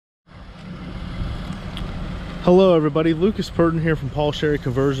Hello everybody, Lucas Purden here from Paul Sherry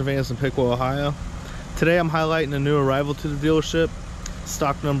Conversion Vans in Piqua, Ohio. Today I'm highlighting a new arrival to the dealership,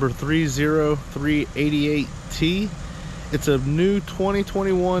 stock number 30388T. It's a new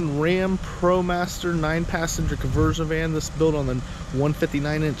 2021 Ram ProMaster 9-passenger conversion van. This is built on the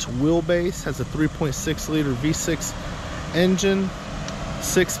 159-inch wheelbase, has a 3.6 liter V6 engine,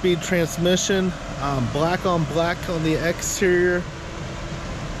 6-speed transmission, black on the exterior,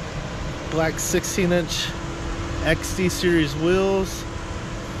 black 16-inch XD series wheels.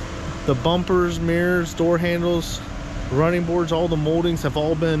 The bumpers, mirrors, door handles, running boards, all the moldings have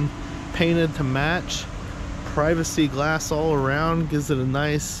all been painted to match. Privacy glass all around gives it a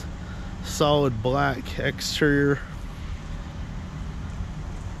nice solid black exterior.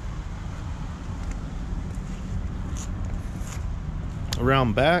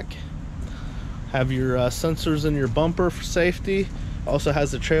 Around back, have your sensors in your bumper for safety. Also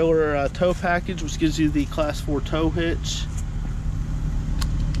has a trailer tow package, which gives you the class 4 tow hitch,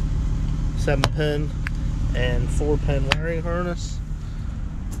 7-pin and 4-pin wiring harness,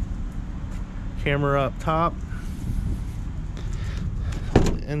 camera up top.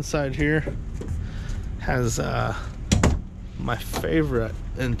 Inside here has my favorite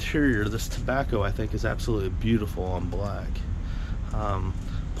interior. This tobacco I think is absolutely beautiful on black.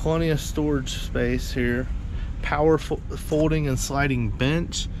 Plenty of storage space here. Power folding and sliding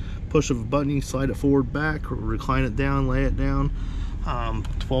bench. Push of a button, you can slide it forward, back, or recline it down, lay it down.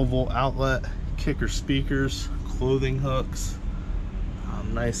 12-volt outlet, kicker speakers, clothing hooks.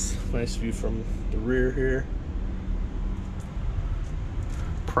 Nice view from the rear here.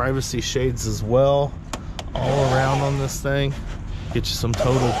 Privacy shades as well, all around on this thing. Get you some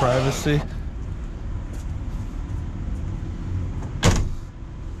total privacy.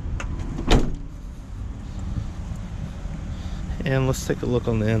 And let's take a look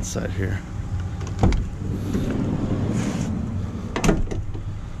on the inside here.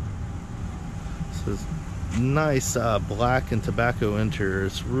 This is nice black and tobacco interior.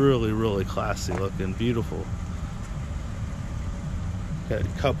 It's really classy looking, beautiful. Got a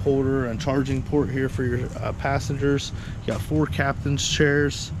cup holder and charging port here for your passengers. You got 4 captain's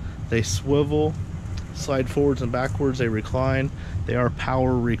chairs. They swivel, slide forwards and backwards, they recline. They are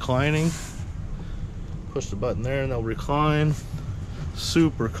power reclining. Push the button there and they'll recline.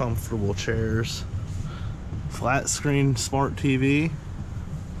 Super comfortable chairs. Flat screen smart TV.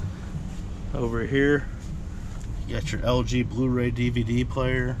 Over here you got your LG Blu-ray DVD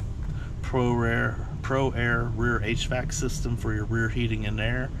player, Pro Air rear HVAC system for your rear heating and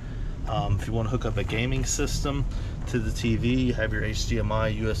air. If you want to hook up a gaming system to the TV, you have your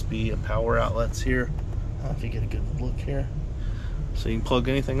HDMI, USB and power outlets here. If you get a good look here, so you can plug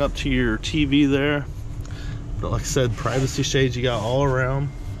anything up to your TV there. But like I said, privacy shades you got all around.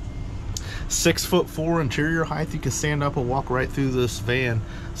 6'4" interior height. You can stand up and walk right through this van.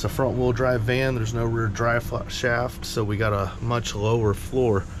 It's a front wheel drive van. There's no rear drive shaft, so we got a much lower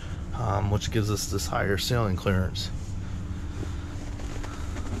floor, which gives us this higher ceiling clearance.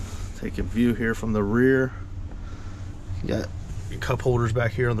 Take a view here from the rear. You got your cup holders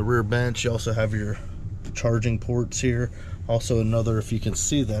back here on the rear bench. You also have your charging ports here. Also another, if you can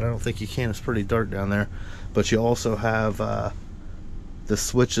see that, I don't think you can, it's pretty dark down there, but you also have the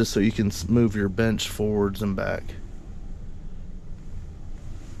switches so you can move your bench forwards and back.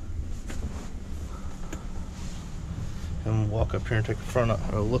 And walk up here and take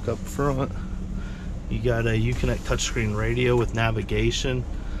a look up front. You got a Uconnect touchscreen radio with navigation,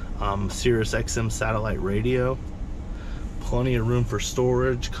 Sirius XM satellite radio. Plenty of room for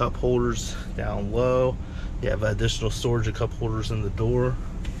storage, cup holders down low. You have additional storage and cup holders in the door.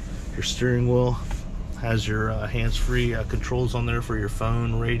 Your steering wheel has your hands-free controls on there for your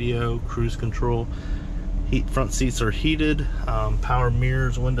phone, radio, cruise control. Front seats are heated, power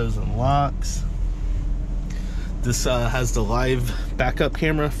mirrors, windows and locks. This has the live backup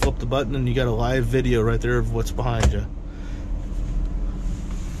camera. Flip the button and you got a live video right there of what's behind you.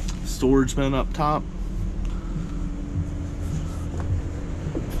 Storage bin up top.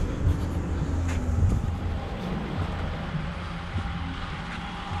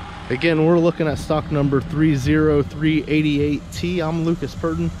 Again, we're looking at stock number 30388T. I'm Lucas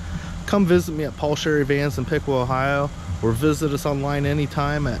Purden. Come visit me at Paul Sherry Vans in Piqua, Ohio, or visit us online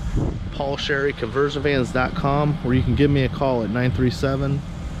anytime at paulsherryconversionvans.com, or you can give me a call at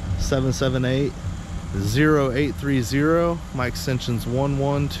 937-778-0830. My extension's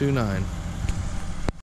 1129.